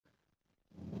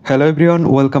Hello everyone,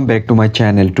 welcome back to my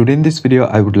channel. Today in this video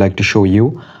I would like to show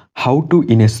you how to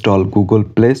install Google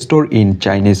Play Store in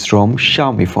Chinese ROM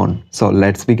Xiaomi phone. So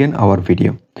let's begin our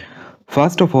video.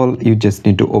 First of all, you just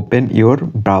need to open your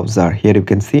browser. Here you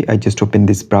can see I just opened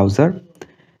this browser,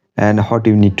 and what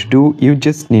you need to do, you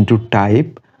just need to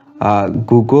type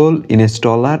Google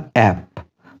installer app.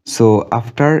 So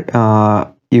after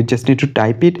you just need to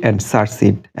type it and search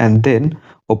it, and then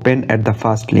open at the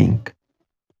first link.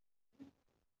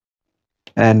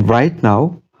 And right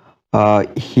now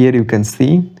here you can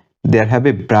see there have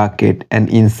a bracket and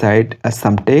inside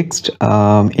some text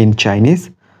in Chinese.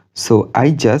 So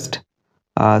I just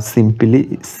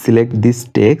simply select this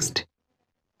text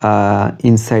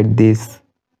inside this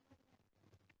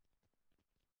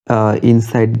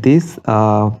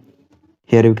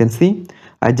here you can see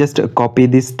I just copy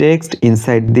this text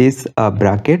inside this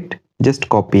bracket. Just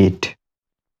copy it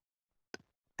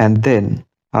and then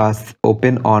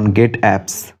open on Get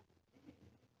Apps,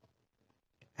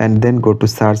 and then go to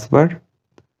search bar,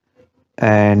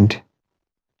 and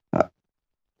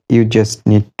you just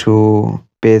need to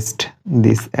paste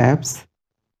these apps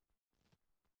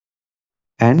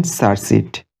and search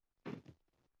it,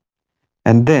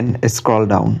 and then scroll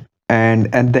down,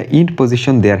 and at the end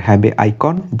position there have a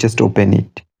icon. Just open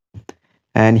it,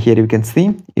 and here you can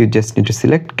see you just need to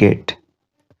select Get.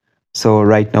 So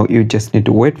right now you just need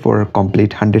to wait for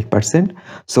complete 100%.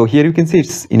 So here you can see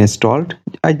it's installed.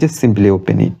 I just simply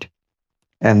open it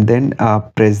and then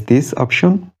press this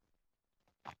option,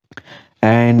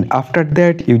 and after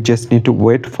that you just need to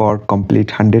wait for complete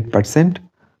 100%.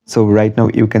 So right now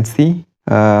you can see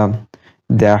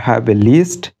there have a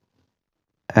list,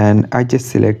 and I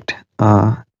just select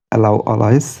allow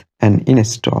always and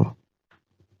install,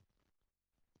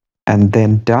 and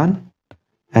then done,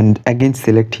 and again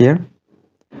select here,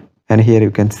 and here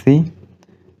you can see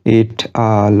it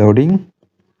loading.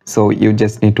 So you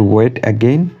just need to wait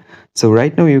again. So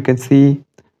right now you can see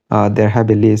there have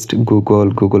a list: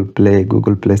 Google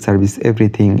Play service,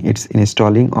 everything. It's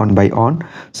installing on by on.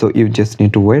 So you just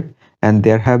need to wait, and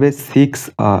there have a 6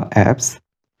 apps.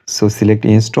 So select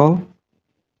install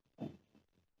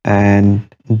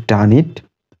and done it,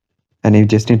 and you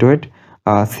just need to wait.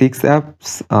 6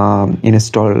 apps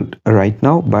installed right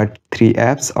now, but 3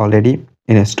 apps already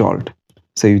installed.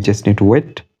 So you just need to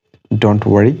wait, don't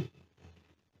worry.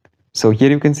 So here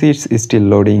you can see it's still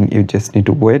loading. You just need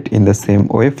to wait in the same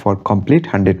way for complete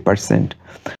 100%.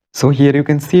 So here you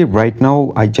can see right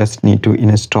now I just need to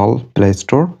install Play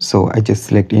Store. So I just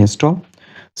select install.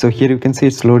 So here you can see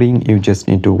it's loading. You just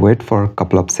need to wait for a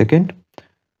couple of seconds.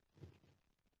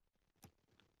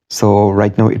 So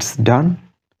right now it's done.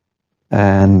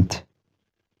 And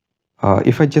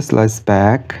if I just slice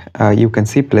back, you can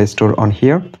see Play Store on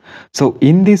here. So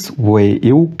in this way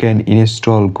you can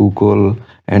install Google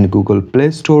and Google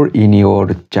Play Store in your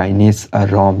Chinese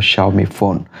ROM Xiaomi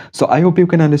phone. So I hope you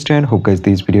can understand. Hope guys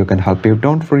this video can help you.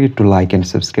 Don't forget to like and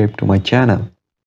subscribe to my channel.